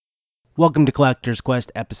Welcome to Collector's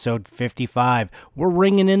Quest episode 55. We're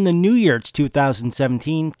ringing in the new year. It's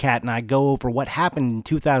 2017. Kat and I go over what happened in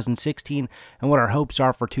 2016 and what our hopes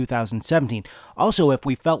are for 2017. Also, if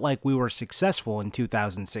we felt like we were successful in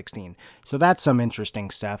 2016. So that's some interesting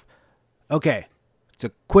stuff. Okay, it's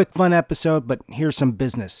a quick, fun episode, but here's some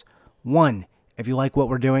business. One, if you like what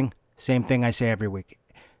we're doing, same thing I say every week.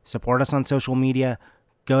 Support us on social media.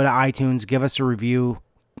 Go to iTunes, give us a review,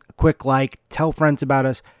 a quick like, tell friends about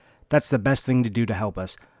us. That's the best thing to do to help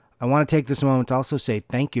us. I want to take this moment to also say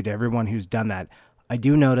thank you to everyone who's done that. I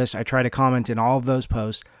do notice I try to comment in all of those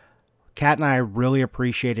posts. Kat and I really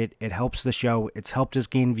appreciate it. It helps the show. It's helped us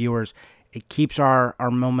gain viewers. It keeps our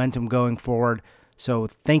momentum going forward. So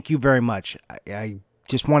thank you very much. I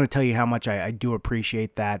just want to tell you how much I do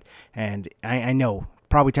appreciate that. And I know,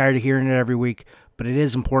 probably tired of hearing it every week, but it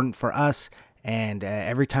is important for us. And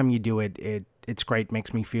every time you do it, it's great.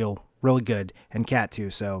 Makes me feel really good. And Kat too.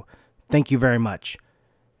 So thank you very much.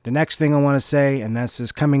 The next thing I want to say, and this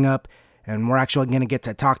is coming up, and we're actually going to get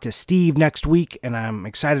to talk to Steve next week, and I'm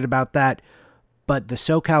excited about that. But the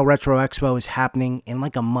SoCal Retro Expo is happening in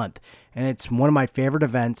like a month, and it's one of my favorite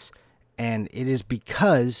events, and it is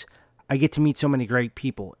because I get to meet so many great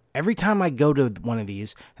people. Every time I go to one of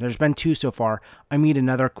these, and there's been two so far, I meet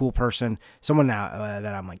another cool person, someone now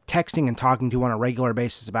that I'm like texting and talking to on a regular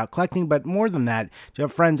basis about collecting, but more than that, to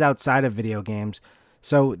have friends outside of video games.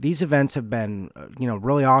 So these events have been,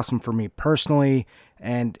 really awesome for me personally,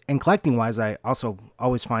 and collecting wise. I also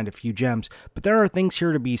always find a few gems, but there are things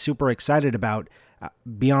here to be super excited about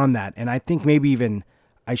beyond that. And I think maybe even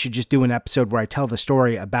I should just do an episode where I tell the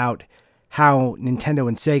story about how Nintendo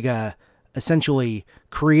and Sega essentially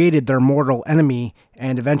created their mortal enemy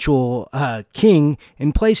and eventual king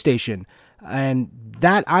in PlayStation. And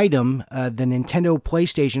that item, the Nintendo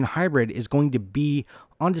PlayStation Hybrid, is going to be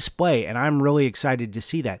on display, and I'm really excited to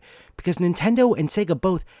see that because Nintendo and Sega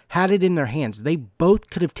both had it in their hands. They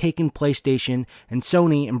both could have taken PlayStation and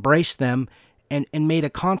Sony, embraced them, and made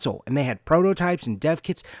a console, and they had prototypes and dev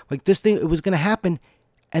kits. Like this thing, it was going to happen,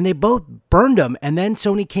 and they both burned them, and then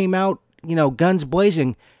Sony came out, guns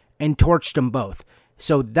blazing, and torched them both.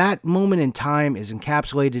 So that moment in time is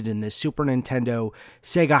encapsulated in this Super Nintendo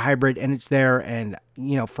Sega hybrid, and it's there. And,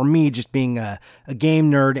 for me, just being a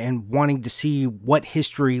game nerd and wanting to see what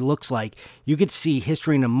history looks like, you get to see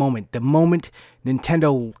history in a moment. The moment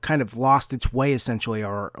Nintendo kind of lost its way, essentially,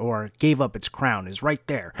 or gave up its crown, is right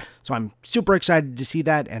there. So I'm super excited to see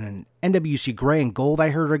that. And an NWC Gray and Gold, I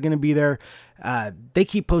heard, are going to be there. They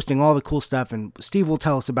keep posting all the cool stuff, and Steve will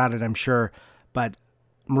tell us about it, I'm sure. But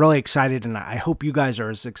I'm really excited, and I hope you guys are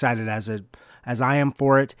as excited as I am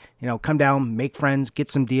for it. Come down, make friends, get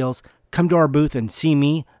some deals. Come to our booth and see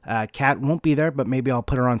me. Kat won't be there, but maybe I'll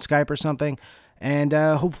put her on Skype or something. And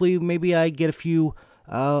hopefully, maybe I get a few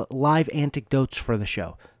live anecdotes for the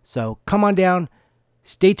show. So come on down.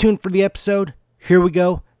 Stay tuned for the episode. Here we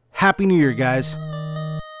go. Happy New Year, guys.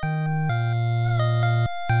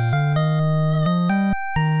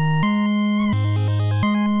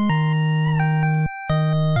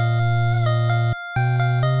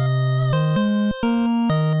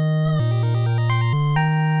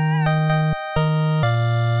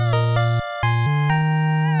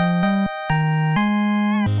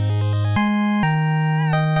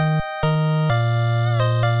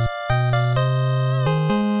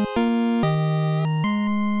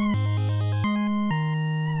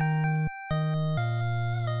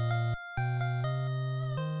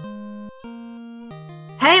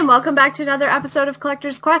 Hey, and welcome back to another episode of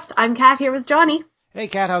Collector's Quest. I'm Kat here with Johnny. Hey,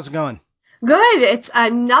 Kat, how's it going? Good. It's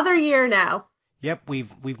another year now. Yep,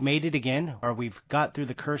 we've made it again, or we've got through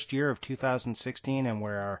the cursed year of 2016, and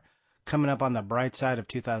we're coming up on the bright side of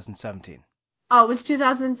 2017. Oh, was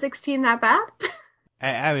 2016 that bad?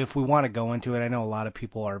 If we want to go into it, I know a lot of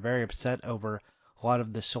people are very upset over a lot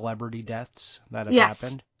of the celebrity deaths that have Yes.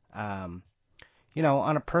 happened. Um,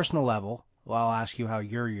 on a personal level, well, I'll ask you how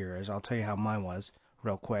your year is. I'll tell you how mine was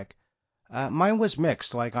real quick. Mine was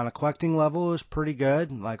mixed. Like on a collecting level, it was pretty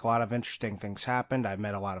good. Like a lot of interesting things happened. I've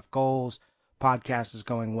met a lot of goals. Podcast is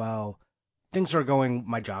going well. Things are going.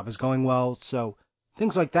 My job is going well. So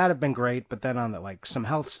things like that have been great. But then on the like some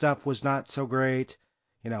health stuff was not so great.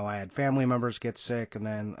 I had family members get sick, and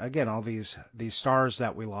then again all these stars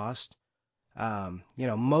that we lost.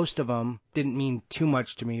 Most of them didn't mean too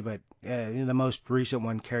much to me, but the most recent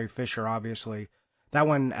one, Carrie Fisher, obviously, that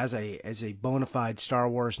one as a bona fide Star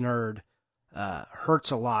Wars nerd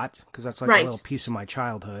hurts a lot because that's like a little Right. piece of my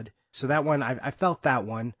childhood. So that one, I felt that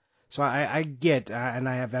one. So I get and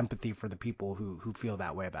I have empathy for the people who feel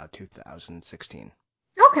that way about 2016.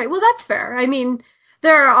 Okay, well, that's fair. I mean,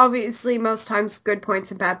 There are obviously most times good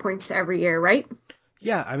points and bad points to every year, right?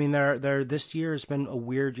 Yeah, I mean, this year has been a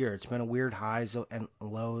weird year. It's been a weird highs and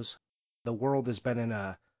lows. The world has been in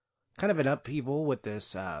a kind of an upheaval with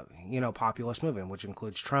this, populist movement, which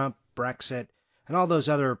includes Trump, Brexit, and all those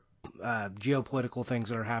other geopolitical things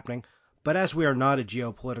that are happening. But as we are not a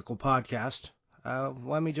geopolitical podcast,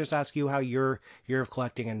 let me just ask you how your year of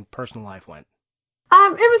collecting and personal life went.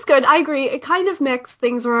 It was good. I agree. It kind of mixed.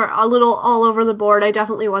 Things were a little all over the board. I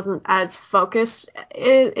definitely wasn't as focused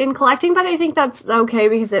in collecting, but I think that's okay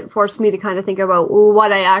because it forced me to kind of think about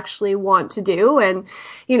what I actually want to do. And,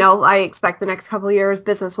 I expect the next couple of years,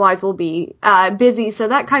 business wise, will be busy. So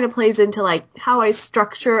that kind of plays into like how I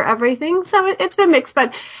structure everything. So it's been mixed,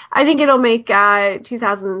 but I think it'll make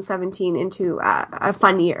 2017 into a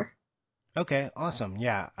fun year. Okay, awesome.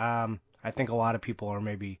 Yeah, I think a lot of people are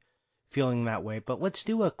maybe feeling that way, but let's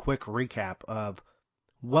do a quick recap of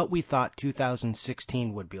what we thought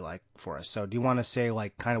 2016 would be like for us. So, do you want to say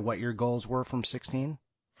like kind of what your goals were from 16?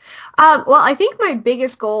 Well, I think my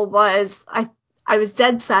biggest goal was I was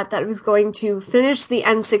dead set that I was going to finish the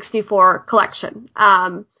N64 collection.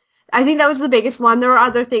 I think that was the biggest one. There were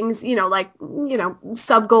other things,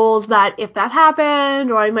 sub goals that if that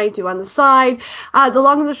happened or I might do on the side. The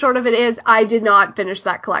long and the short of it is I did not finish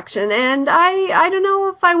that collection and I don't know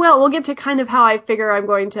if I will. We'll get to kind of how I figure I'm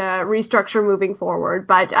going to restructure moving forward,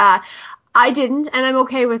 but, I didn't, and I'm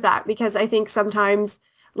okay with that because I think sometimes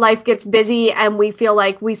life gets busy and we feel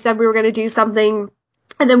like we said we were going to do something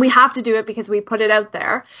and then we have to do it because we put it out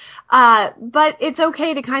there. But it's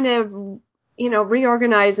okay to kind of,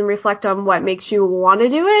 reorganize and reflect on what makes you want to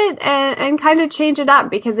do it and kind of change it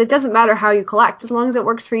up because it doesn't matter how you collect as long as it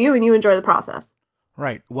works for you and you enjoy the process.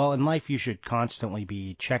 Right. Well, in life, you should constantly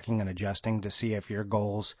be checking and adjusting to see if your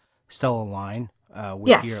goals still align with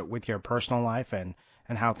Yes. your personal life and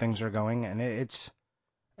how things are going.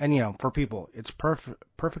 And for people, it's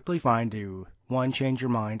perfectly fine to one change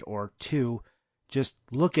your mind or two just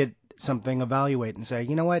look at something, evaluate, and say,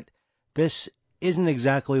 you know what, this isn't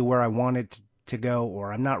exactly where I wanted to go,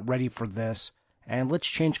 or I'm not ready for this, and let's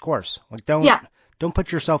change course. Like Yeah. don't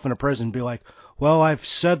put yourself in a prison and be like, well, I've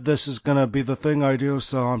said this is gonna be the thing I do,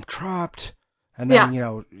 so I'm trapped. And then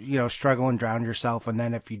Yeah. struggle and drown yourself, and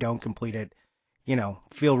then if you don't complete it,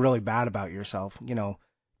 feel really bad about yourself.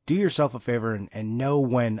 Do yourself a favor and know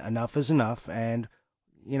when enough is enough, and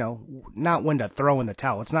not when to throw in the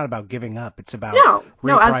towel. It's not about giving up. It's about No,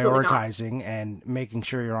 no, absolutely not. reprioritizing and making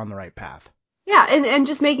sure you're on the right path. Yeah, and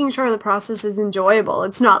just making sure the process is enjoyable.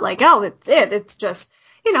 It's not like, oh, it's it. It's just,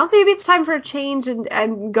 maybe it's time for a change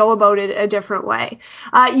and go about it a different way.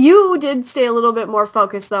 You did stay a little bit more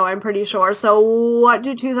focused though, I'm pretty sure. So what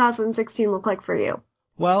did 2016 look like for you?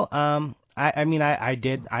 Well, I mean, I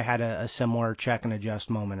did. I had a similar check and adjust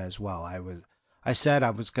moment as well. I said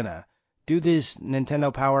I was gonna do this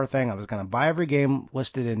Nintendo Power thing. I was gonna buy every game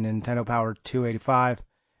listed in Nintendo Power 285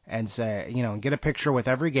 and say, get a picture with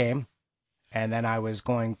every game, and then I was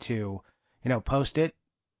going to, post it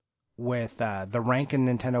with the rank in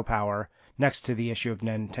Nintendo Power next to the issue of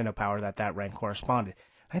Nintendo Power that rank corresponded.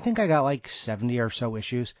 I think I got like 70 or so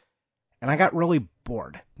issues, and I got really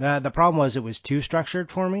bored. The problem was it was too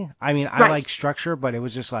structured for me. I mean, I Right, like structure, but it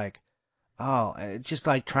was just like, oh, it's just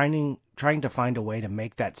like trying to find a way to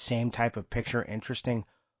make that same type of picture interesting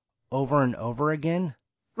over and over again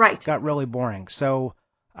right, got really boring. So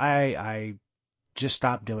I just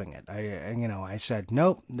stopped doing it. I said,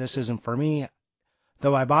 nope, this isn't for me.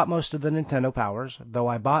 Though I bought most of the Nintendo Powers, though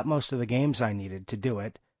I bought most of the games I needed to do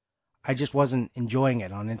it, I just wasn't enjoying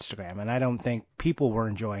it on Instagram, and I don't think people were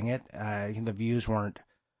enjoying it. The views weren't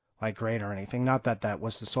like great or anything. Not that that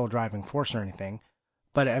was the sole driving force or anything,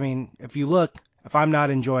 but I mean, if you look, if I'm not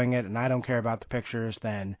enjoying it and I don't care about the pictures,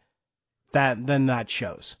 then that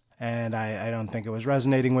shows, and I don't think it was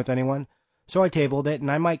resonating with anyone. So I tabled it,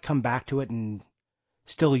 and I might come back to it and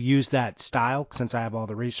still use that style since I have all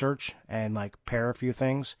the research and like pair a few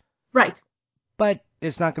things. right, But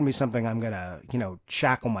it's not going to be something I'm going to,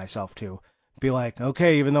 shackle myself to. Be like,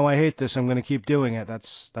 okay, even though I hate this, I'm going to keep doing it.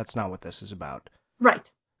 That's not what this is about.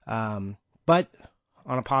 right. But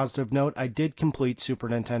on a positive note, I did complete Super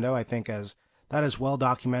Nintendo. I think as that is well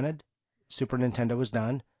documented. Super Nintendo was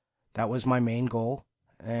done. That was my main goal.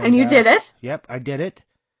 And And you did it? yep, I did it.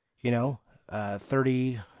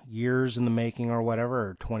 30 years in the making or whatever,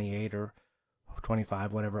 or 28 or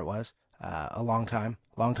 25, whatever it was. A long time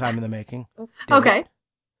in the making. Did it. Okay.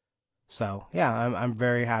 So yeah, I'm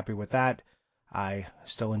very happy with that. I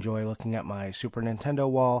still enjoy looking at my Super Nintendo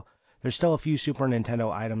wall. There's still a few Super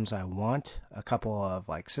Nintendo items I want, a couple of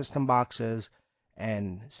like system boxes,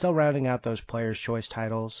 and still rounding out those Player's Choice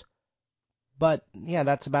titles. But yeah,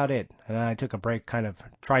 that's about it. And then I took a break, kind of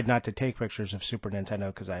tried not to take pictures of Super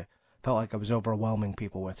Nintendo because I felt like I was overwhelming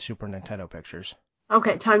people with Super Nintendo pictures.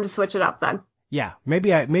 Okay, time to switch it up then. Yeah,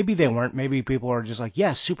 maybe they weren't. Maybe people are just like,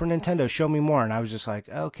 yes, Super Nintendo, show me more. And I was just like,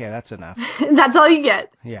 okay, that's enough. That's all you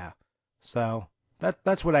get. Yeah. So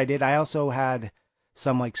that's what I did. I also had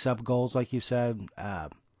some like sub goals, like you said,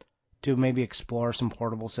 to maybe explore some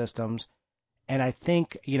portable systems. And I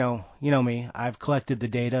think, you know me, I've collected the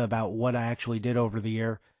data about what I actually did over the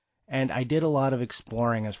year. And I did a lot of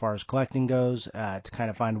exploring as far as collecting goes, to kind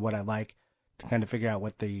of find what I like, to kind of figure out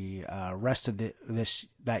what the rest of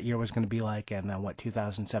that year was going to be like, and then what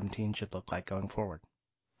 2017 should look like going forward.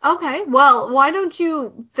 Okay, well, why don't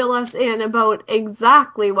you fill us in about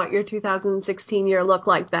exactly what your 2016 year looked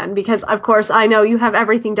like then? Because of course I know you have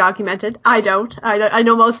everything documented. I don't. I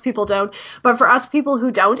know most people don't. But for us people who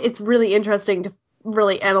don't, it's really interesting to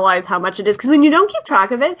really analyze how much it is. Because when you don't keep track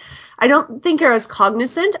of it, I don't think you're as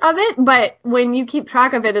cognizant of it. But when you keep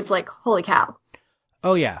track of it, it's like, holy cow.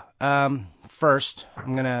 Oh yeah. First,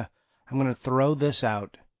 I'm gonna throw this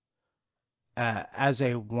out as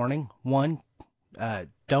a warning. One,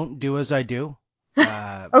 don't do as I do.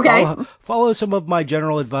 Okay. Follow some of my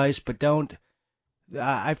general advice, but don't.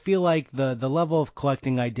 I feel like the level of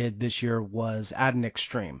collecting I did this year was at an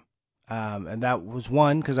extreme, and that was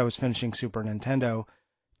one because I was finishing Super Nintendo.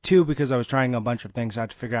 Two, because I was trying a bunch of things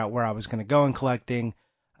out to figure out where I was going to go in collecting.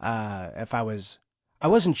 If I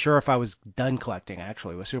wasn't sure if I was done collecting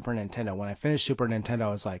actually with Super Nintendo. When I finished Super Nintendo,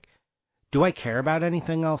 I was like, do I care about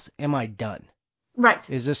anything else? Am I done? Right.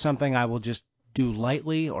 Is this something I will just do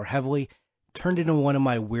lightly or heavily? Turned into one of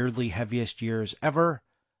my weirdly heaviest years ever.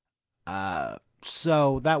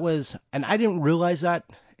 So that was, and I didn't realize that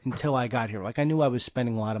until I got here. Like I knew I was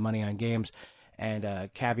spending a lot of money on games,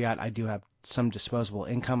 and caveat, I do have some disposable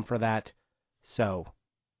income for that. So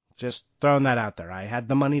just throwing that out there. I had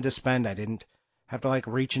the money to spend. I didn't have to like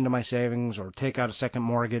reach into my savings or take out a second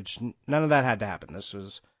mortgage. None of that had to happen. This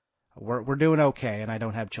was we're doing okay, and I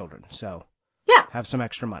don't have children, so Yeah. have some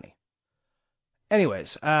extra money.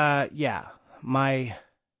 Anyways, yeah, my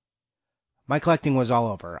my collecting was all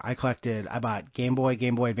over. I bought Game Boy,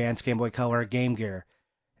 Game Boy Advance, Game Boy Color, Game Gear,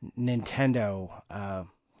 Nintendo.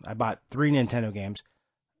 I bought three Nintendo games.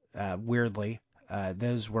 Weirdly,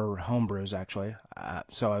 those were homebrews actually.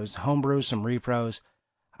 So I was homebrews, some repros.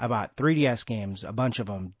 I bought 3DS games, a bunch of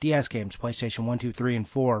them. DS games, PlayStation 1, 2, 3, and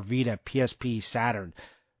 4, Vita, PSP, Saturn,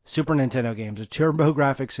 Super Nintendo games, a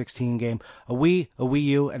TurboGrafx 16 game, a Wii, a Wii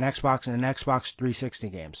U, an Xbox, and an Xbox 360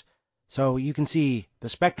 games. So you can see the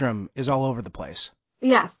spectrum is all over the place.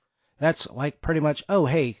 Yes. That's like pretty much, oh,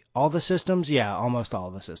 hey, all the systems? Yeah, almost all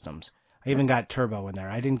the systems. I even got Turbo in there.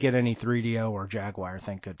 I didn't get any 3DO or Jaguar,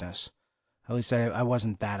 thank goodness. At least I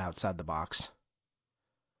wasn't that outside the box.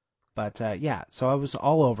 But yeah, so I was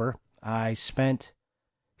all over. I spent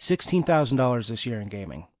 $16,000 this year in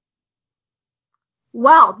gaming.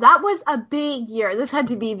 Well, that was a big year. This had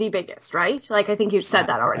to be the biggest, right? Like, I think you said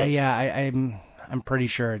that already. Yeah, I'm pretty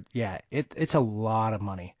sure. Yeah, it's a lot of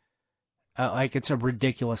money. Like it's a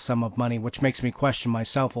ridiculous sum of money, which makes me question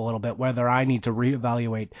myself a little bit whether I need to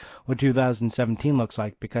reevaluate what 2017 looks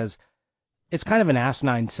like because it's kind of an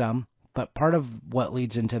asinine sum. But part of what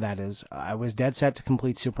leads into that is I was dead set to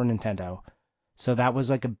complete Super Nintendo, so that was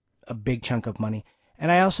like a big chunk of money,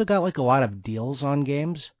 and I also got like a lot of deals on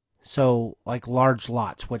games, so like large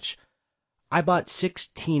lots, which I bought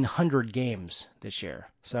 1,600 games this year,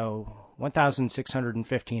 so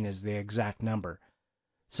 1,615 is the exact number.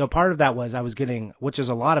 So part of that was I was getting, which is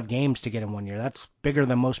a lot of games to get in one year. That's bigger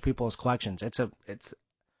than most people's collections. It's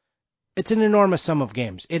an enormous sum of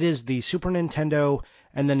games. It is the Super Nintendo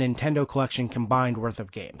and the Nintendo collection combined worth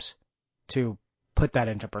of games. To put that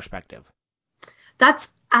into perspective. That's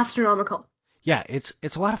astronomical. Yeah, it's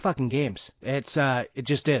a lot of fucking games. It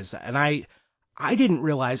just is. And I didn't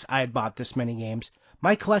realize I had bought this many games.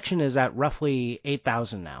 My collection is at roughly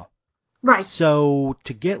 8,000 now. Right. So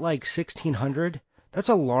to get like 1,600, that's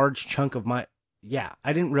a large chunk of my. Yeah,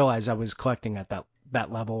 I didn't realize I was collecting at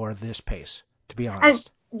that level or this pace, to be And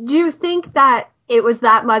honest. do you think that it was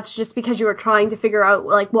that much just because you were trying to figure out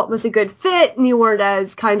like what was a good fit and you weren't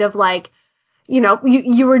as kind of like,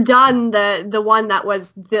 you were done the one that was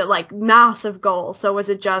the like massive goal. So was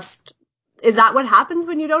it just is that what happens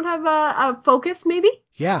when you don't have a focus maybe?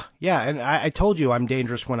 Yeah, and I told you I'm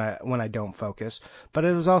dangerous when I don't focus, but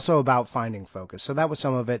it was also about finding focus. So that was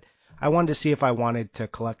some of it. I wanted to see if I wanted to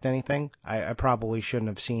collect anything. I probably shouldn't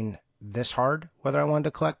have seen this hard whether I wanted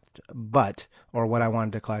to collect, or what I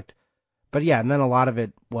wanted to collect. But yeah, and then a lot of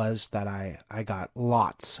it was that I got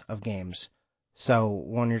lots of games. So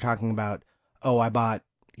when you're talking about, oh, I bought,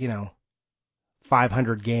 you know,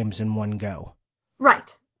 500 games in one go,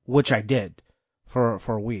 Right. which I did for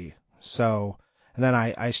Wii. So, and then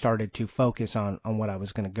I started to focus on what I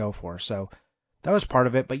was going to go for. So that was part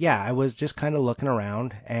of it. But yeah, I was just kind of looking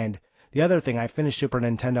around. And the other thing, I finished Super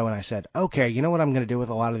Nintendo and I said, okay, you know what I'm going to do with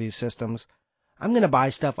a lot of these systems? I'm going to buy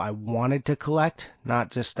stuff I wanted to collect,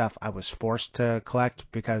 not just stuff I was forced to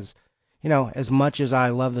collect because, as much as I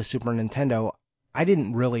love the Super Nintendo, I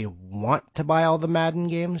didn't really want to buy all the Madden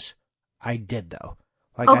games. I did though.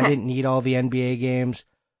 Like I Okay. didn't need all the NBA games,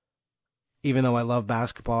 even though I love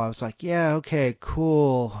basketball. I was like, yeah, okay,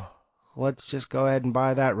 cool. Let's just go ahead and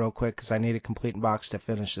buy that real quick because I need a complete box to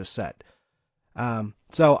finish this set.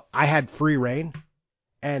 So I had free reign,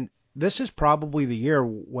 and this is probably the year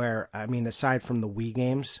where, I mean, aside from the Wii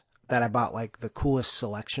games, that I bought like the coolest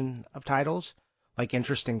selection of titles, like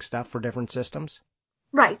interesting stuff for different systems.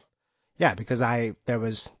 Right. Yeah, because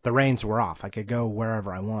the reins were off. I could go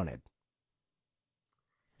wherever I wanted.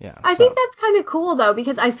 Yeah, I think so that's kind of cool though,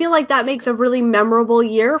 because I feel like that makes a really memorable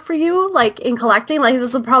year for you, like in collecting. Like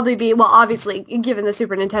this will probably be, well, obviously, given the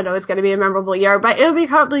Super Nintendo, it's going to be a memorable year, but it'll be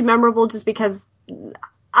probably memorable just because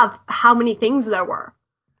of how many things there were.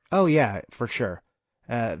 oh yeah, for sure.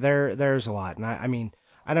 There's a lot, and I mean,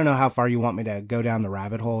 I don't know how far you want me to go down the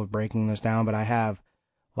rabbit hole of breaking this down, but I have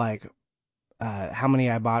like how many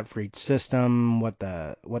I bought for each system, what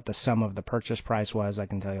the sum of the purchase price was. I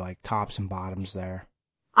can tell you like tops and bottoms there.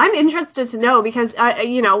 I'm interested to know because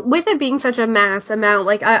with it being such a mass amount,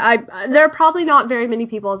 like there are probably not very many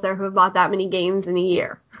people out there who have bought that many games in a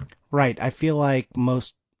year. Right. I feel like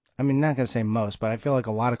most, I mean, not gonna say most, but I feel like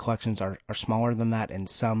a lot of collections are smaller than that, and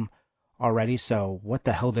some already. So what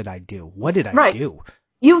the hell did I do? What did I Right. do?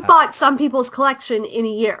 You've Uh, bought some people's collection in a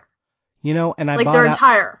year, and I like their bought out,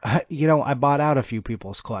 entire. I bought out a few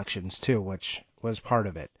people's collections too, which was part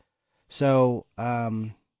of it. So,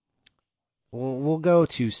 we'll go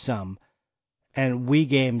to some. And Wii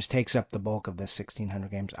games takes up the bulk of this 1,600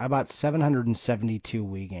 games. I bought 772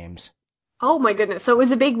 Wii games. Oh my goodness! So it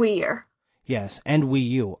was a big Wii year. Yes, and Wii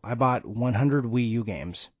U. I bought 100 Wii U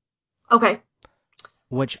games, Okay.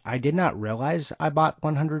 which I did not realize I bought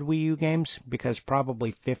 100 Wii U games because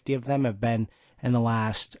probably 50 of them have been in the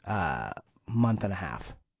last month and a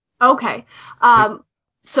half. Okay. Be-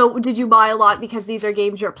 So did you buy a lot because these are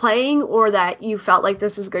games you're playing, or that you felt like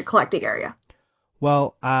this is a good collecting area?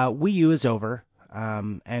 Well, Wii U is over,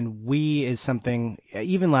 and Wii is something.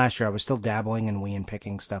 Even last year, I was still dabbling in Wii and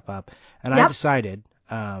picking stuff up, and I Yep. decided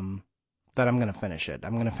that I'm gonna finish it.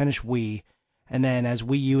 I'm gonna finish Wii, and then as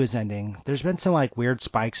Wii U is ending, there's been some like weird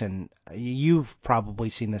spikes, and you've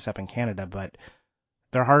probably seen this up in Canada, but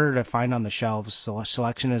they're harder to find on the shelves. So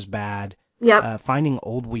selection is bad. Yep. Finding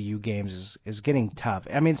old Wii U games is getting tough.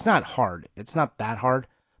 I mean, it's not hard. It's not that hard,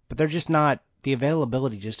 but they're just not. The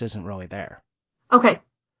availability just isn't really there. Okay.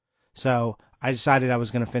 So I decided I was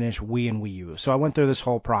going to finish Wii and Wii U. So I went through this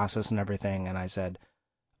whole process and everything, and I said,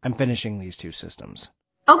 I'm finishing these two systems.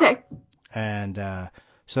 Okay. And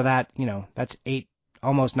so that's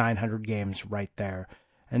almost 900 games right there.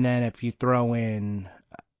 And then if you throw in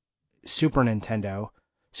Super Nintendo,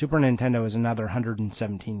 Super Nintendo is another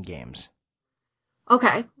 117 games.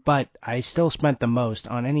 Okay. But I still spent the most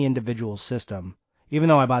on any individual system. Even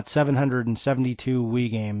though I bought 772 Wii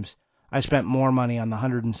games, I spent more money on the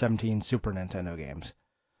 117 Super Nintendo games.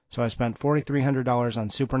 So I spent $4,300 on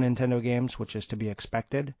Super Nintendo games, which is to be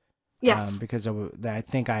expected, Yes. because I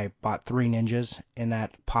think I bought Three Ninjas in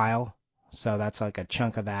that pile, so that's like a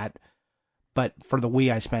chunk of that. But for the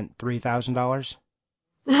Wii, I spent $3,000.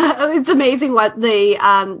 It's amazing what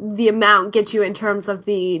the amount gets you in terms of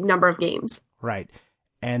the number of games. Right,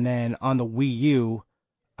 and then on the Wii U,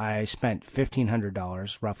 I spent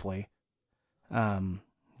 $1,500 roughly. Um,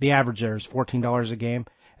 the average there is $14 a game,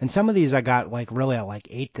 and some of these I got like really at like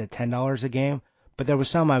 $8 to $10 a game. But there was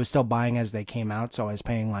some I was still buying as they came out, so I was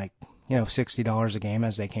paying like $60 a game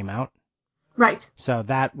as they came out. Right. So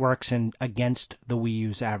that works in against the Wii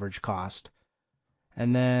U's average cost.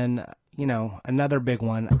 And then another big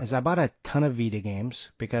one is I bought a ton of Vita games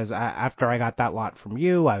because after I got that lot from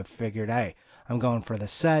you, I figured, hey, I'm going for the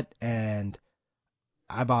set, and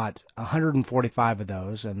I bought 145 of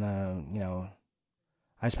those, and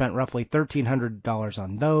I spent roughly $1,300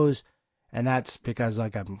 on those, and that's because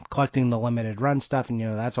like I'm collecting the limited run stuff, and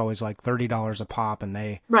that's always like $30 a pop,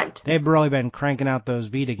 and Right. they've really been cranking out those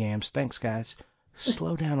Vita games. Thanks, guys.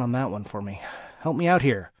 Slow down on that one for me. Help me out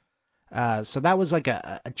here. So that was like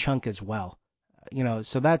a chunk as well.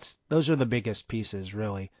 So those are the biggest pieces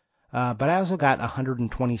really. But I also got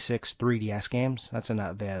 126 3DS games. That's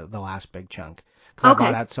the last big chunk because I bought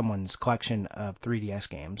Okay. out someone's collection of 3DS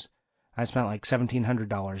games. I spent like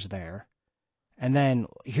 $1,700 there, And then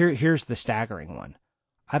here's the staggering one.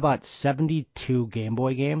 I bought 72 Game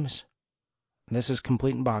Boy games. This is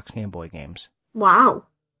complete in box Game Boy games. Wow.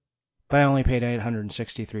 But I only paid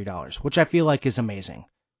 $863, which I feel like is amazing.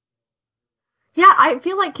 Yeah, I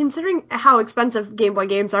feel like considering how expensive Game Boy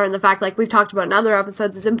games are and the fact, like we've talked about in other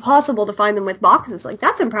episodes, it's impossible to find them with boxes. Like,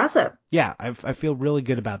 that's impressive. Yeah, I feel really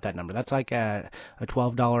good about that number. That's like a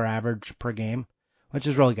 $12 average per game, which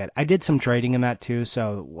is really good. I did some trading in that too,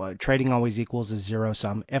 so trading always equals a zero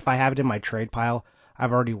sum. If I have it in my trade pile,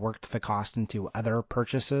 I've already worked the cost into other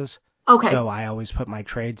purchases, Okay. so I always put my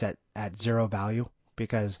trades at zero value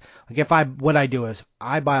because like if I what I do is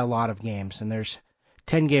I buy a lot of games and there's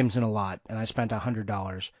 10 games in a lot and I spent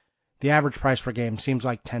 $100. The average price per game seems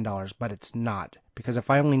like $10, but it's not because if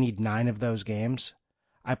I only need 9 of those games,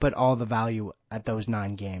 I put all the value at those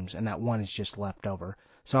 9 games, and that one is just left over.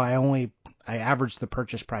 So I average the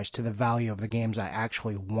purchase price to the value of the games I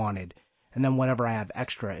actually wanted, and then whatever I have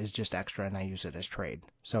extra is just extra, and I use it as trade.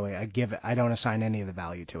 So I don't assign any of the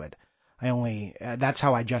value to it. That's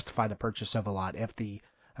how I justify the purchase of a lot. If the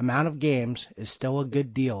amount of games is still a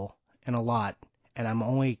good deal in a lot, and I'm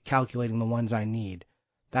only calculating the ones I need,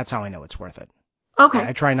 that's how I know it's worth it. Okay.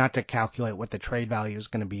 I try not to calculate what the trade value is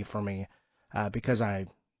going to be for me because I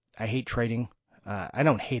hate trading. I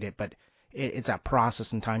don't hate it, but it's a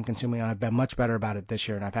process and time consuming. I've been much better about it this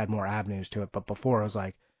year, and I've had more avenues to it. But before, it was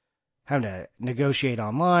like having to negotiate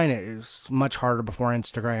online. It was much harder before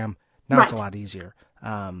Instagram. Now it's a Right. lot easier.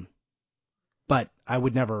 Um, but I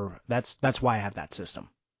would never. That's why I have that system.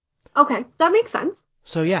 Okay. That makes sense.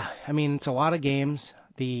 So yeah, I mean it's a lot of games.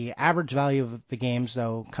 The average value of the games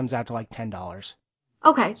though comes out to like $10.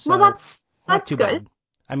 Okay. Well, So not that's too good. bad.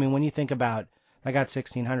 I mean, when you think about, I got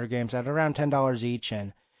 1,600 games at around $10 each,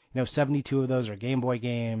 and 72 of those are Game Boy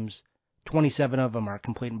games. 27 of them are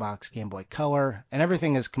complete in box Game Boy Color, and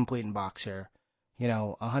everything is complete in box here.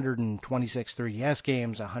 126 3DS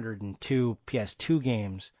games, 102 PS2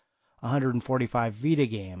 games, 145 Vita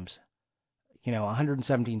games,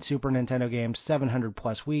 117 Super Nintendo games, 700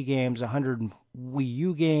 plus Wii games, 100 Wii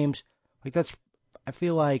U games. Like I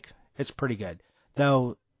feel like it's pretty good.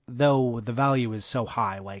 Though the value is so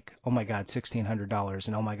high, like oh my god, $1,600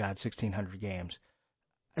 and oh my god, 1,600 games.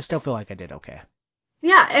 I still feel like I did okay.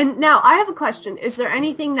 Yeah, and now I have a question. Is there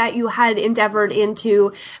anything that you had endeavored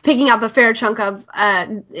into picking up a fair chunk of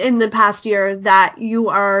in the past year that you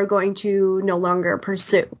are going to no longer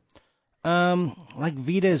pursue? Like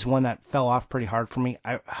Vita is one that fell off pretty hard for me.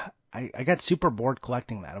 I got super bored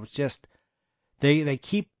collecting that. It was just they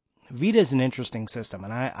keep Vita is an interesting system,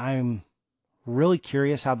 and I'm really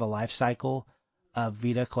curious how the life cycle of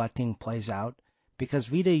Vita collecting plays out because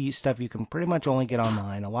Vita stuff you can pretty much only get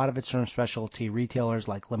online. A lot of it's from specialty retailers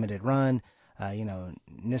like Limited Run,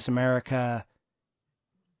 NIS America.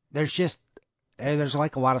 There's just there's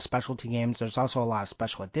like a lot of specialty games. There's also a lot of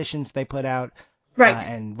special editions they put out Right.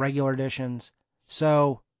 and regular editions.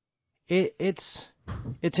 So it's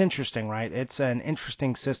interesting, right? It's an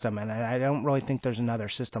interesting system, and I don't really think there's another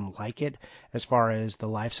system like it as far as the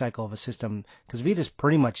life cycle of a system. Because Vita's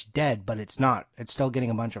pretty much dead, but it's not. It's still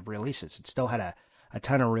getting a bunch of releases. It still had a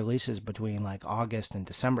ton of releases between like August and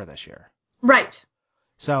December this year. Right.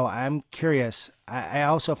 So I'm curious. I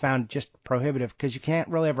also found just prohibitive because you can't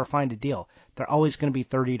really ever find a deal. They're always going to be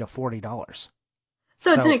 $30 to $40.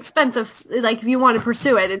 So it's an So expensive, like if you want to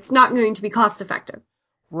pursue it, it's not going to be cost effective.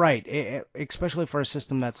 right, especially for a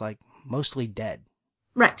system that's like mostly dead.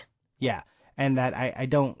 Right. Yeah, and that I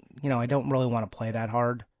don't, I don't really want to play that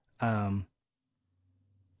hard. Um,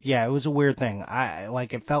 yeah, it was a weird thing. I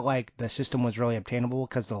like it felt like the system was really obtainable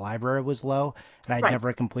because the library was low, and I'd Right.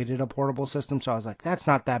 never completed a portable system, so I was like, that's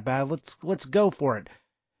not that bad. Let's go for it.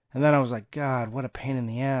 And then I was like, God, what a pain in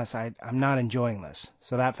the ass. I'm not enjoying this,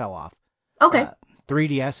 so that fell off. Okay. Uh,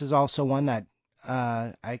 3DS is also one that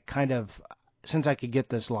I kind of, since I could get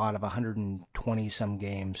this lot of 120 some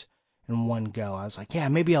games in one go, I was like, yeah,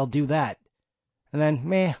 maybe I'll do that. And then,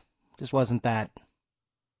 meh, just Well,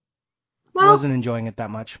 wasn't enjoying it that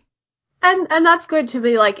much. and that's good to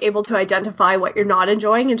be like able to identify what you're not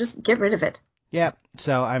enjoying and just get rid of it. Yeah,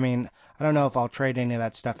 so I mean, I don't know if I'll trade any of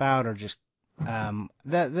that stuff out or just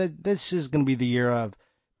that this is going to be the year of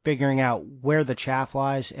figuring out where the chaff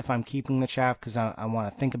lies if I'm keeping the chaff because I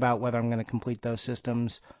want to think about whether I'm going to complete those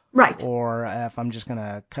systems Right. or if I'm just going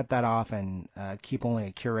to cut that off and keep only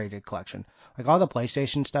a curated collection. Like all the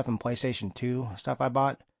PlayStation stuff and PlayStation 2 stuff I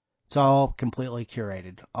bought, it's all completely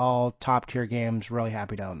curated. All top tier games, really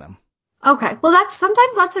happy to own them. Okay. Well, that's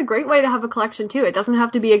sometimes that's a great way to have a collection too. It doesn't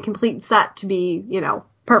have to be a complete set to be,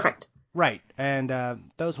 perfect. Right, and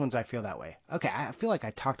those ones I feel that way. Okay, I feel like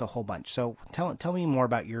I talked a whole bunch. So tell me more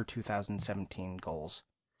about your 2017 goals.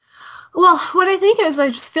 Well, what I think is I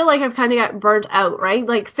just feel like I've kind of got burnt out, right?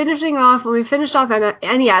 Like finishing off, when we finished off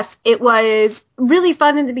NES, it was really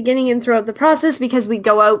fun in the beginning and throughout the process because we'd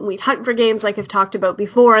go out and we'd hunt for games like I've talked about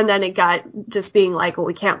before. And then it got just being like, well,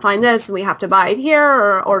 we can't find this and we have to buy it here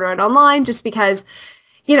or order it online just because,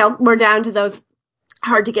 we're down to those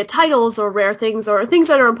hard to get titles or rare things or things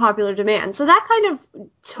that are in popular demand. So that kind of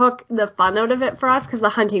took the fun out of it for us because the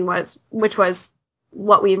hunting which was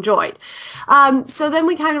what we enjoyed. So then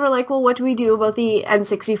we kind of were like, well, what do we do about the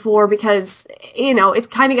N64? Because, it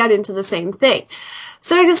kind of got into the same thing.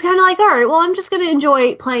 So I was kind of like, all right, well, I'm just going to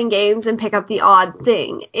enjoy playing games and pick up the odd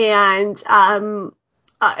thing. And,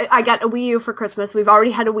 I got a Wii U for Christmas. We've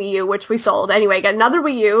already had a Wii U, which we sold. Anyway, I got another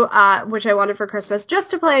Wii U, which I wanted for Christmas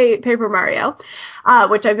just to play Paper Mario,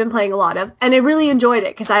 which I've been playing a lot of. And I really enjoyed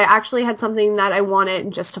it because I actually had something that I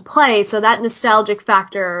wanted just to play. So that nostalgic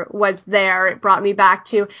factor was there. It brought me back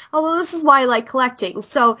to, oh, well, this is why I like collecting.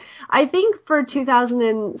 So I think for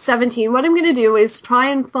 2017, what I'm going to do is try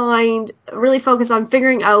and really focus on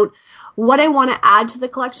figuring out what I want to add to the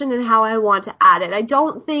collection and how I want to add it. I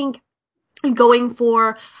don't think going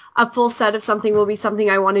for a full set of something will be something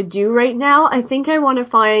I want to do right now. I think I want to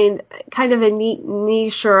find kind of a neat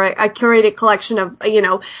niche or a curated collection of,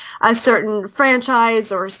 a certain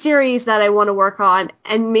franchise or series that I want to work on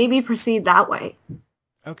and maybe proceed that way.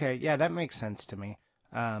 Okay, yeah, that makes sense to me.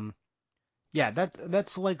 Um, yeah,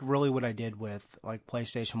 that's like really what I did with like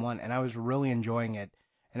PlayStation 1, and I was really enjoying it.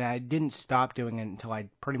 And I didn't stop doing it until I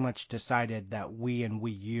pretty much decided that Wii and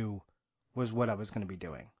Wii U was what I was going to be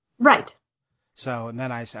doing. Right. So and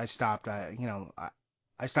then I stopped. I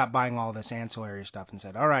stopped buying all this ancillary stuff and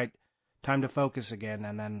said, all right, time to focus again.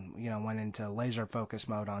 And then went into laser focus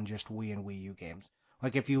mode on just Wii and Wii U games.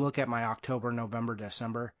 Like if you look at my October, November,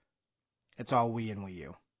 December, it's all Wii and Wii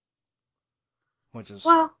U, which is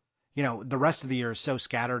Well, the rest of the year is so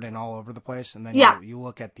scattered and all over the place. And then yeah. you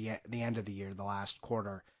look at the end of the year, the last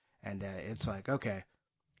quarter, and it's like, okay,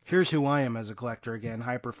 here's who I am as a collector again,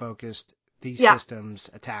 hyper focused. These Yeah. systems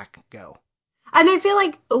attack, go. And I feel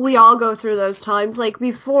like we all go through those times. Like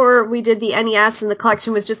before we did the NES and the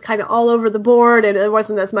collection was just kind of all over the board and there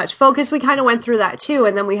wasn't as much focus, we kind of went through that too.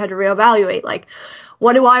 And then we had to reevaluate, like,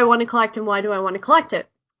 what do I want to collect and why do I want to collect it?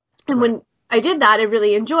 And Right. when I did that, I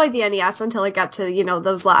really enjoyed the NES until I got to,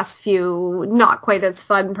 those last few not quite as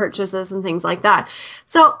fun purchases and things like that.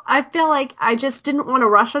 So I feel like I just didn't want to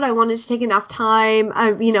rush it. I wanted to take enough time.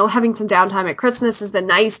 Having some downtime at Christmas has been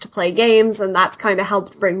nice to play games, and that's kind of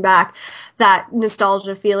helped bring back that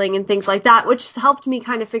nostalgia feeling and things like that, which has helped me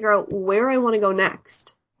kind of figure out where I want to go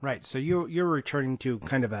next. Right. So you're returning to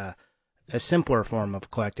kind of a simpler form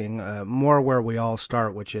of collecting, more where we all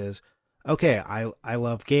start, which is, okay, I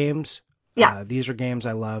love games. Yeah, These are games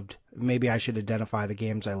I loved. Maybe I should identify the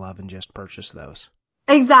games I love and just purchase those.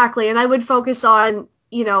 exactly. And I would focus on,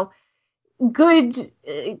 good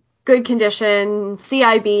good condition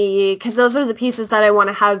CIB because those are the pieces that I want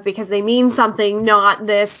to have because they mean something, not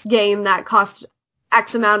this game that costs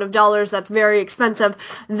X amount of dollars that's very expensive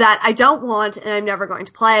that I don't want and I'm never going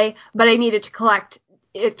to play, but I needed to collect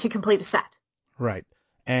it to complete a set. Right.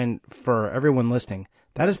 And for everyone listening,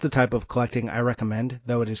 that is the type of collecting I recommend,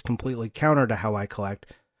 though it is completely counter to how I collect.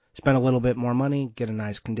 Spend a little bit more money, get a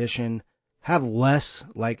nice condition, have less,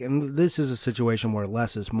 and this is a situation where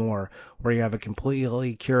less is more, where you have a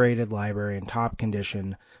completely curated library in top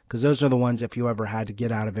condition, because those are the ones, if you ever had to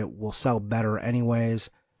get out of it, will sell better anyways.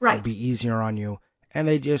 It'll Right. be easier on you. And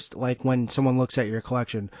they just, like, when someone looks at your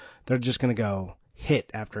collection, they're just going to go hit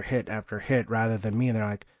after hit after hit rather than me. And they're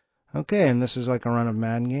like, okay, and this is like a run of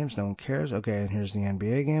Madden games. No one cares. Okay, and here's the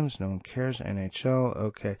NBA games. No one cares. NHL.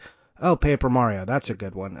 Okay. Oh, Paper Mario. That's a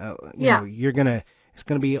good one. Yeah. It's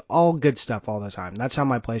gonna be all good stuff all the time. That's how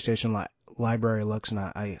my PlayStation library looks, and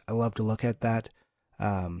I love to look at that.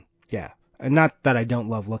 Yeah, and not that I don't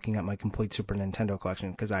love looking at my complete Super Nintendo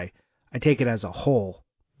collection because I take it as a whole,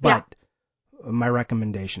 Yeah. but my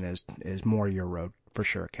recommendation is more your road for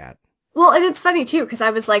sure, Cat. Well, and it's funny too because I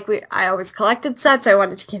was like, I always collected sets. I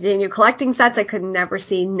wanted to continue collecting sets. I could never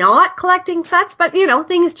see not collecting sets, but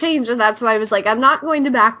things change, and that's why I was like, I'm not going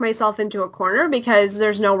to back myself into a corner because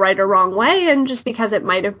there's no right or wrong way, and just because it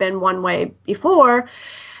might have been one way before,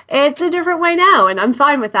 it's a different way now, and I'm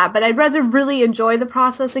fine with that. But I'd rather really enjoy the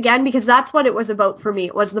process again because that's what it was about for me.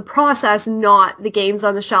 It was the process, not the games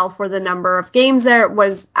on the shelf or the number of games there. It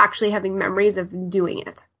was actually having memories of doing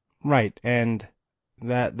it. Right, and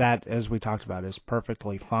that as we talked about is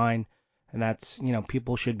perfectly fine, and that's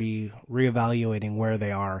people should be reevaluating where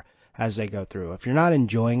they are as they go through. If you're not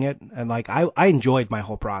enjoying it, and like I enjoyed my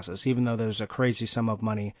whole process, even though there's a crazy sum of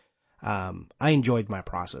money, I enjoyed my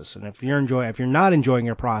process. And if you're not enjoying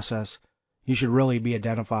your process, you should really be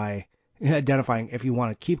identifying if you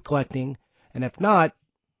want to keep collecting, and if not,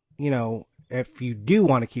 if you do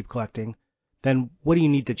want to keep collecting, then what do you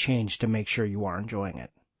need to change to make sure you are enjoying it?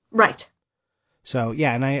 Right. So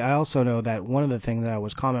yeah, and I also know that one of the things that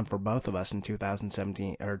was common for both of us in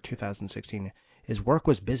 2017 or 2016 is work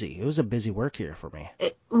was busy. It was a busy work year for me.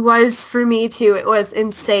 It was for me too. It was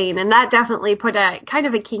insane. And that definitely put a kind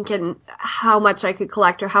of a kink in how much I could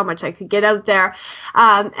collect or how much I could get out there.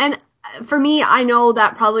 And for me, I know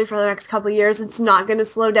that probably for the next couple of years, it's not going to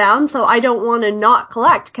slow down. So I don't want to not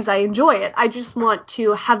collect because I enjoy it. I just want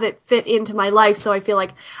to have it fit into my life. So I feel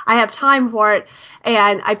like I have time for it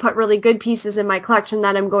and I put really good pieces in my collection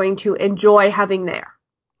that I'm going to enjoy having there.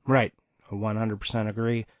 Right. 100%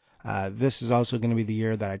 agree. This is also going to be the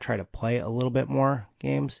year that I try to play a little bit more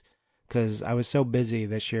games because I was so busy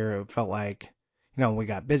this year. It felt like, we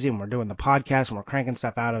got busy and we're doing the podcast and we're cranking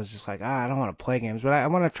stuff out. I was just like, I don't want to play games, but I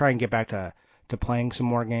want to try and get back to playing some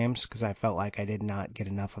more games because I felt like I did not get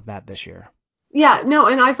enough of that this year. Yeah, no,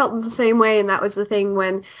 and I felt the same way, and that was the thing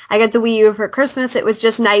when I got the Wii U for Christmas. It was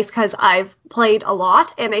just nice because I've played a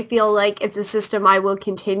lot, and I feel like it's a system I will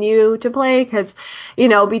continue to play because,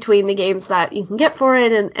 between the games that you can get for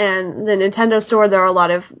it and the Nintendo store, there are a lot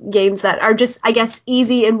of games that are just, I guess,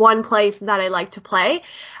 easy in one place that I like to play.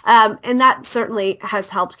 And that certainly has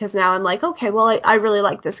helped because now I'm like, okay, well, I really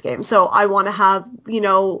like this game, so I want to have,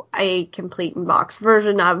 a complete in-box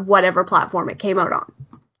version of whatever platform it came out on.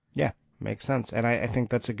 Yeah, makes sense. And I think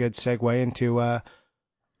that's a good segue into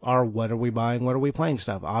our what are we buying, what are we playing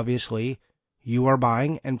stuff. Obviously, you are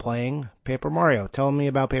buying and playing Paper Mario. Tell me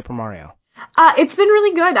about Paper Mario. It's been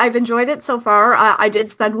really good. I've enjoyed it so far. I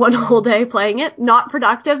did spend one whole day playing it. Not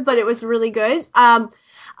productive, but it was really good.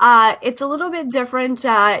 It's a little bit different.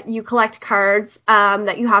 You collect cards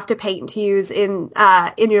that you have to paint to use in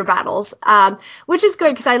your battles, which is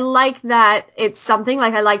good because I like that it's something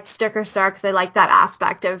like I liked Sticker Star because I like that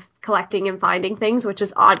aspect of collecting and finding things, which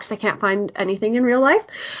is odd because I can't find anything in real life.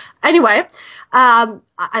 Anyway,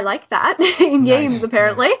 I like that in games Nice.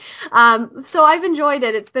 apparently. So I've enjoyed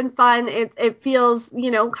it. It's been fun. It feels,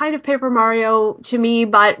 kind of Paper Mario to me,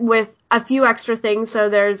 but with a few extra things. So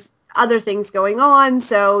there's other things going on.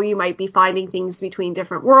 So you might be finding things between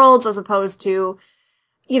different worlds as opposed to,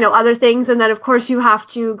 other things. And then of course you have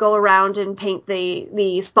to go around and paint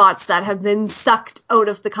the spots that have been sucked out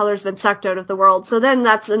of the colors, been sucked out of the world. So then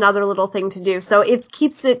that's another little thing to do. So it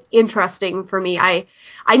keeps it interesting for me. I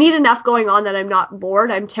need enough going on that I'm not bored.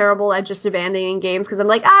 I'm terrible at just abandoning games because I'm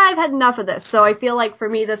like, I've had enough of this. So I feel like for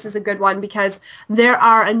me, this is a good one because there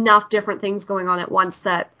are enough different things going on at once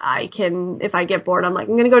that I can, if I get bored, I'm like,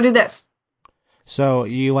 I'm going to go do this. So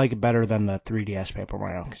you like it better than the 3DS Paper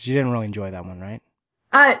Mario because you didn't really enjoy that one, right?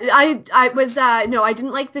 I was, no, I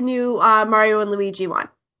didn't like the new, Mario and Luigi one.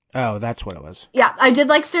 Oh, that's what it was. Yeah, I did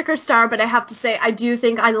like Sticker Star, but I have to say I do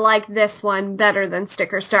think I like this one better than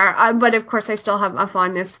Sticker Star. But of course, I still have a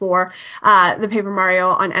fondness for the Paper Mario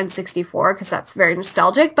on N64 because that's very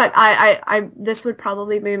nostalgic. But this would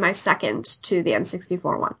probably be my second to the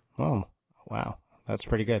N64 one. Oh, wow, that's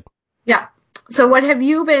pretty good. Yeah. So what have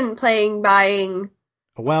you been playing, buying,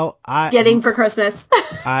 Well, getting for Christmas?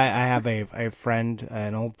 I have a friend,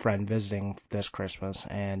 an old friend, visiting this Christmas,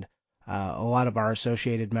 and a lot of our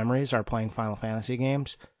associated memories are playing Final Fantasy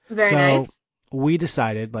games. Very So nice. we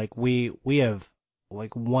decided, like we have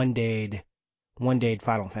like one dayed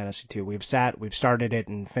Final Fantasy 2. We've started it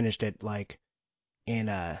and finished it like in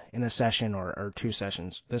a session or two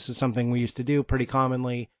sessions. This is something we used to do pretty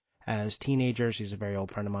commonly as teenagers. He's a very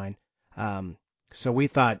old friend of mine. So we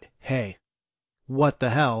thought, hey, what the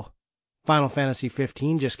hell? Final Fantasy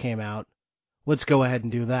 15 just came out. Let's go ahead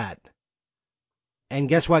and do that. And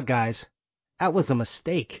guess what, guys? That was a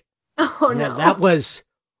mistake. Oh That no. was,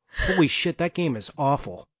 holy shit, that game is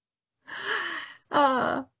awful.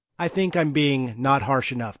 Uh, I think I'm being not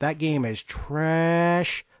harsh enough. That game is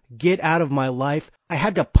trash. Get out of my life. I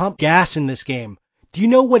had to pump gas in this game. Do you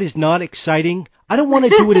know what is not exciting? I don't want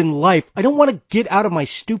to do it in life. I don't want to get out of my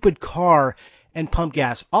stupid car and pump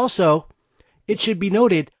gas. Also, it should be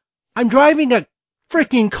noted, I'm driving a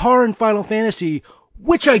freaking car in Final Fantasy,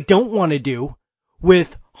 which I don't want to do,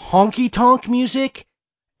 with honky tonk music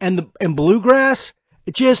and bluegrass.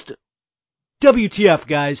 It just WTF,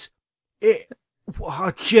 guys. It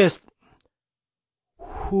just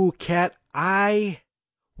who cat. I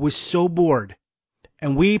was so bored,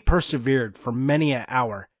 and we persevered for many an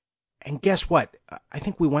hour. And guess what? I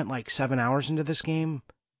think we went like 7 hours into this game.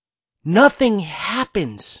 Nothing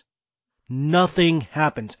happens. Nothing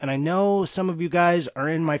happens. And I know some of you guys are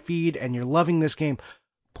in my feed and you're loving this game.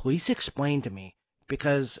 Please explain to me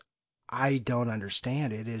because I don't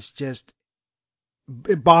understand. It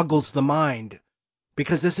boggles the mind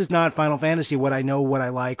because this is not Final Fantasy what I know, what I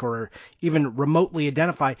like, or even remotely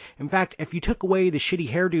identify. In fact, if you took away the shitty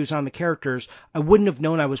hairdos on the characters, I wouldn't have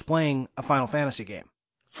known I was playing a Final Fantasy game.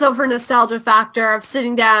 So for nostalgia factor of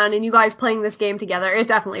sitting down and you guys playing this game together, it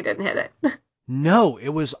definitely didn't hit it. No, it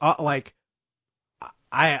was like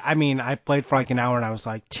I mean, I played for like an hour and I was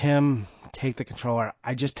like, Tim, take the controller.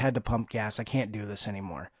 I just had to pump gas. I can't do this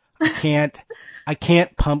anymore. I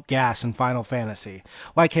can't pump gas in Final Fantasy.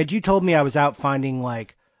 Like, had you told me I was out finding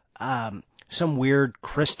like, some weird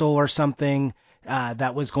crystal or something,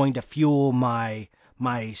 that was going to fuel my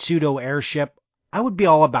pseudo airship, I would be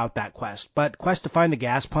all about that quest. But quest to find the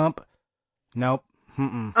gas pump, nope.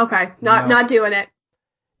 Mm-mm. Okay, Nope. not doing it.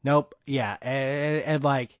 Nope. Yeah. And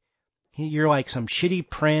like, you're like some shitty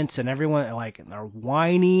prince and everyone like they're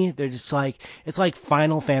whiny. They're just like it's like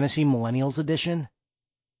Final Fantasy Millennials Edition.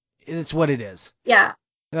 It's what it is. Yeah.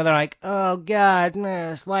 You know, they're like, oh god,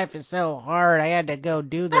 this life is so hard. I had to go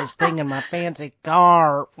do this thing in my fancy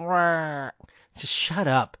car. Just shut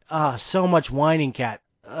up. So much whining, cat.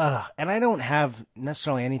 And I don't have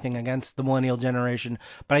necessarily anything against the millennial generation,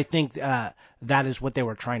 but I think that is what they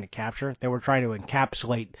were trying to capture. They were trying to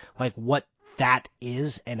encapsulate like what that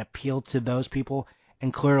is and appeal to those people.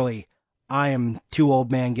 And clearly, I am too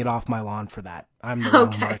old man. Get off my lawn for that. I'm the wrong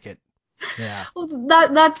Okay. market. Yeah. Well,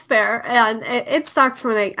 that's fair, and it sucks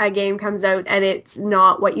when a game comes out and it's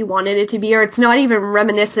not what you wanted it to be, or it's not even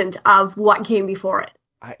reminiscent of what came before it.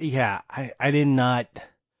 I did not.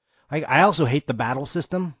 I also hate the battle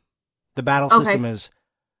system. The battle system Okay. is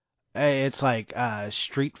it's like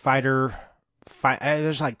Street Fighter.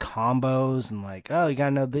 There's like combos and like oh you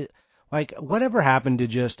gotta know the like whatever happened to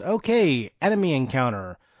just okay enemy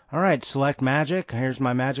encounter. All right, select magic. Here's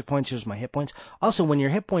my magic points. Here's my hit points. Also, when your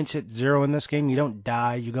hit points hit zero in this game, you don't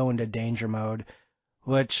die. You go into danger mode,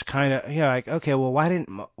 which kind of like okay, well why didn't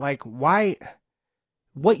like why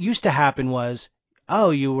what used to happen was, oh,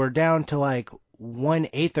 you were down to like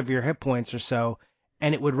 1/8 of your hit points or so,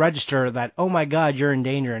 and it would register that, oh my god, you're in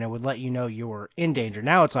danger, and it would let you know you were in danger.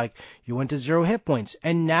 Now it's like, you went to 0 hit points,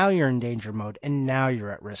 and now you're in danger mode, and now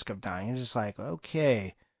you're at risk of dying. It's just like,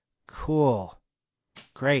 okay, cool,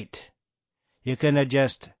 great. You couldn't have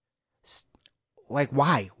just, like,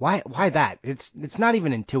 why? Why that? It's not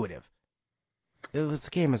even intuitive. The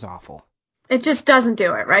game is awful. It just doesn't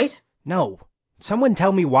do it, right? No. Someone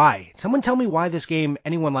tell me why. Someone tell me why this game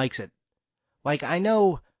anyone likes it. Like like I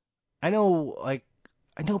know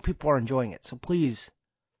people are enjoying it. So please,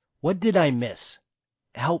 what did I miss?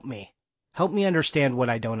 Help me. Help me understand what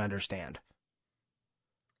I don't understand.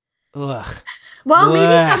 Ugh. Well, maybe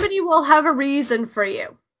Ugh. somebody will have a reason for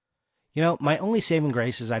you. You know, my only saving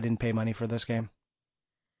grace is I didn't pay money for this game.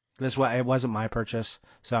 It wasn't my purchase,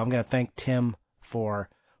 so I'm gonna thank Tim for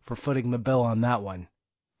footing the bill on that one.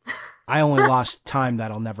 I only lost time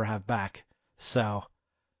that I'll never have back. So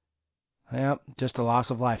yep, just a loss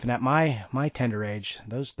of life. And at my tender age,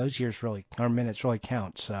 those years really or minutes really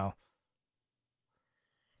count. So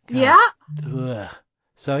God, Yeah. ugh.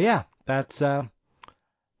 So yeah, that's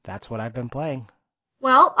what I've been playing.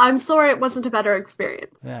 Well, I'm sorry it wasn't a better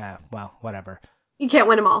experience. Yeah, well, whatever. You can't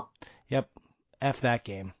win them all. Yep, f that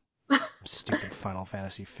game. Stupid Final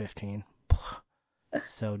Fantasy 15.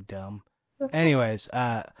 So dumb. Anyways,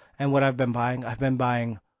 and what I've been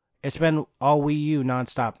buying. It's been all Wii U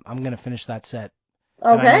nonstop. I'm gonna finish that set,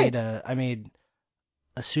 and Okay. I made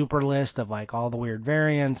a super list of like all the weird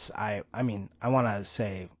variants. I mean, I want to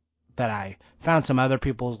say that I found some other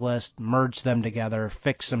people's list, merged them together,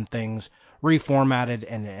 fixed some things, reformatted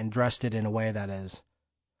and dressed it in a way that is,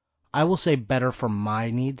 I will say, better for my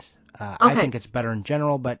needs. I Okay. think it's better in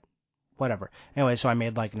general, but whatever. Anyway, so I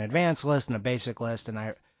made like an advanced list and a basic list, and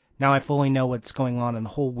I fully know what's going on in the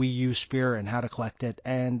whole Wii U sphere and how to collect it,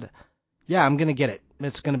 and yeah, I'm gonna get it.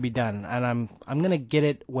 It's gonna be done, and I'm gonna get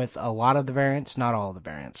it with a lot of the variants, not all of the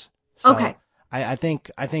variants. So Okay. I think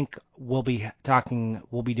we'll be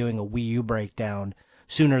doing a Wii U breakdown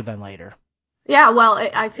sooner than later. Yeah, well,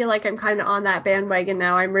 I feel like I'm kind of on that bandwagon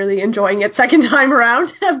now. I'm really enjoying it second time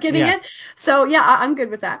around of getting Yeah, it. So, yeah, I'm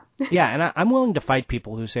good with that. yeah, and I'm willing to fight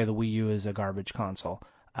people who say the Wii U is a garbage console,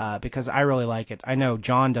 because I really like it. I know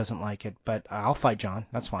John doesn't like it, but I'll fight John.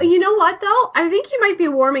 That's fine. You know what, though? I think you might be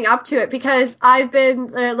warming up to it because I've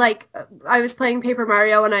been, I was playing Paper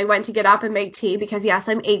Mario and I went to get up and make tea because, yes,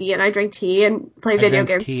 I'm 80 and I drink tea and play I video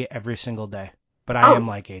drink games. tea every single day. but I am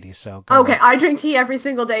Oh, like 80s, so go okay. on. I drink tea every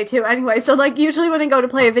single day too. Anyway, so like usually when I go to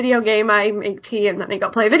play a video game, I make tea and then I go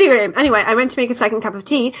play a video game. Anyway, I went to make a second cup of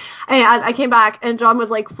tea and I came back and John was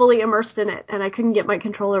like fully immersed in it and I couldn't get my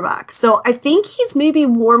controller back. So I think he's maybe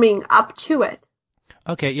warming up to it.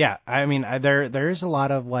 Okay, yeah. I mean, there is a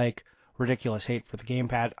lot of like ridiculous hate for the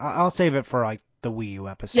gamepad. I'll save it for like the Wii U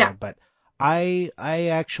Yeah. episode, but I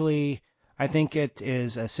actually I think it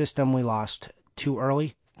is a system we lost too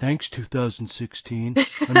early. Thanks 2016,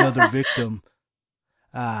 another victim.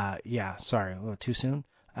 Yeah, sorry, a little too soon.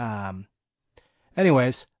 Um,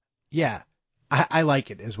 anyways, yeah, I like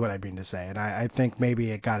it is what I mean to say, and I think maybe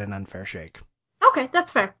it got an unfair shake. Okay,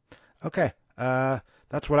 that's fair. Okay,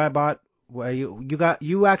 that's what I bought. Well,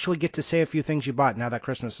 you actually get to say a few things you bought now that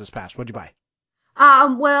Christmas has passed. What'd you buy?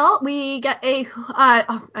 Well, we got a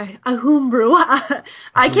homebrew. I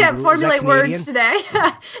can't Homebrew. Is that formulate words Canadian? today.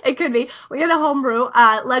 It could be. We got a homebrew,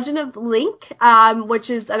 Legend of Link, which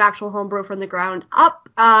is an actual homebrew from the ground up.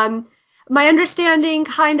 My understanding,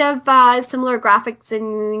 kind of similar graphics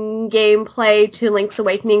and gameplay to Link's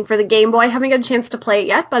Awakening for the Game Boy. I haven't got a chance to play it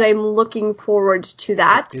yet, but I'm looking forward to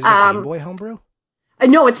that. Is it a Game Boy homebrew?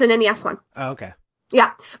 No, it's an NES one. Oh, okay.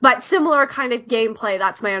 Yeah, but similar kind of gameplay.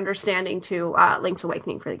 That's my understanding to Link's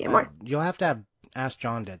Awakening for the Game Boy. You'll have to ask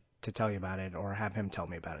John to tell you about it, or have him tell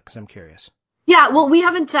me about it, because I'm curious. Yeah, well, we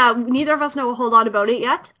haven't. Neither of us know a whole lot about it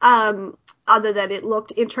yet. Other than it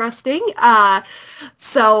looked interesting.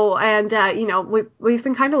 So, and we've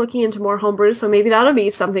been kind of looking into more homebrews, so maybe that'll be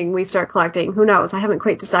something we start collecting. Who knows? I haven't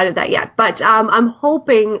quite decided that yet, but I'm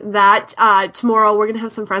hoping that tomorrow we're gonna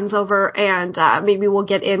have some friends over, and maybe we'll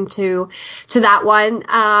get into that one.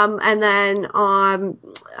 And then on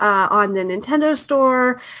the Nintendo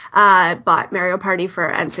Store, bought Mario Party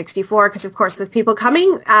for N64 because, of course, with people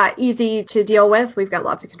coming, easy to deal with. We've got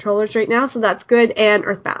lots of controllers right now, so that's good. And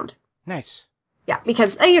Earthbound. Nice. Yeah,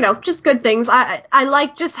 because just good things. I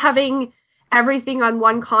like just having everything on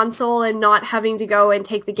one console and not having to go and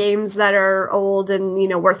take the games that are old and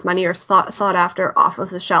worth money or sought after off of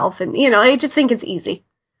the shelf. And I just think it's easy.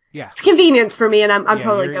 Yeah. It's convenience for me, and I'm Yeah,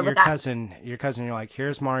 totally your good with your that. cousin, your cousin. You're like,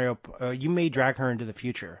 here's Mario. You may drag her into the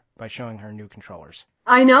future by showing her new controllers.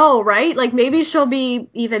 I know, right? Like maybe she'll be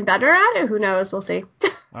even better at it. Who knows? We'll see.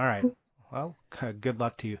 All right. Well, good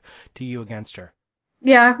luck to you against her.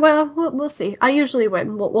 Yeah, well, we'll see. I usually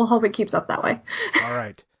win. We'll hope it keeps up that way. All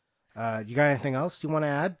right. You got anything else you want to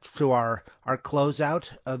add to our closeout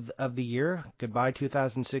of the year? Goodbye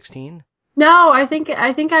 2016. No, I think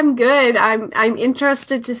I'm good. I'm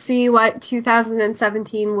interested to see what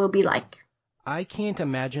 2017 will be like. I can't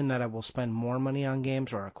imagine that I will spend more money on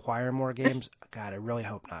games or acquire more games. God, I really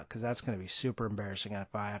hope not, because that's going to be super embarrassing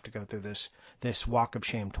if I have to go through this walk of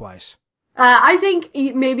shame twice. I think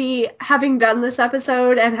maybe having done this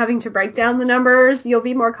episode and having to break down the numbers, you'll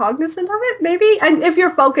be more cognizant of it, maybe. And if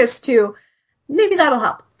you're focused too, maybe that'll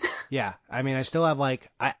help. Yeah, I mean, I still have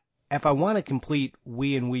if I want to complete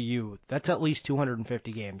Wii and Wii U, that's at least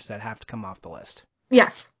 250 games that have to come off the list.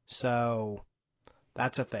 Yes. So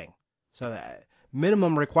that's a thing. So the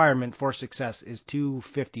minimum requirement for success is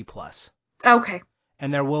 250 plus. Okay.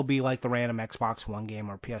 And there will be like the random Xbox One game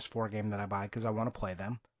or PS4 game that I buy because I want to play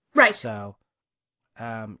them. Right. So,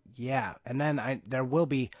 yeah. And then there will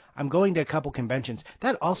be, I'm going to a couple conventions.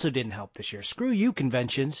 That also didn't help this year. Screw you,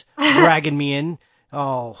 conventions, dragging me in,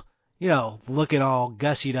 all, looking all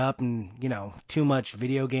gussied up and, too much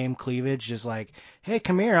video game cleavage. Just like, hey,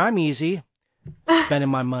 come here, I'm easy. Spending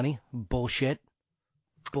my money. Bullshit.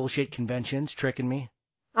 Bullshit conventions, tricking me.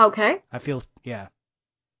 Okay. I feel, yeah.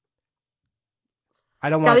 I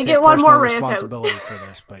don't want Gotta to take get one personal more rant out. responsibility for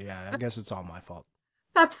this, but yeah, I guess it's all my fault.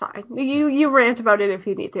 That's fine. Yeah. You rant about it if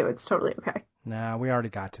you need to. It's totally okay. Nah, we already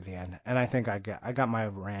got to the end, and I think I got my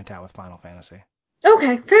rant out with Final Fantasy.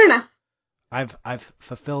 Okay, fair enough. I've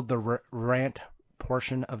fulfilled the rant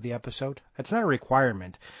portion of the episode. It's not a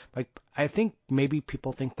requirement. Like I think maybe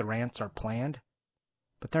people think the rants are planned,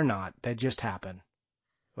 but they're not. They just happen.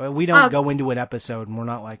 Well, we don't Uh, go into an episode and we're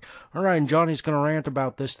not like, all right, Johnny's gonna rant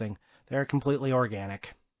about this thing. They're completely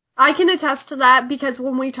organic. I can attest to that because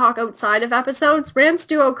when we talk outside of episodes, rants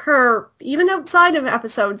do occur even outside of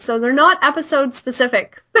episodes, so they're not episode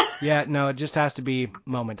specific. Yeah, no, it just has to be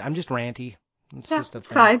moment. I'm just ranty. It's Yeah, just a it's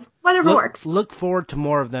thing. fine. Whatever Look works. look forward to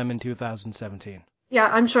more of them in 2017. Yeah,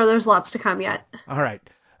 I'm sure there's lots to come yet. All right.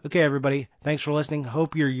 Okay, everybody. Thanks for listening.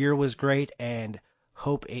 Hope your year was great and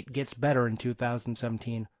hope it gets better in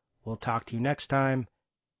 2017. We'll talk to you next time.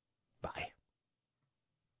 Bye.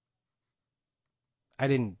 I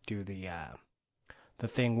didn't do the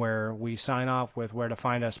thing where we sign off with where to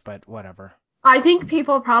find us, but whatever. I think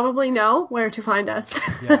people probably know where to find us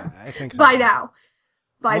Yeah, I think so by too. now.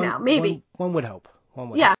 By now, maybe. One would hope. One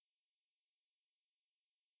would Yeah. hope.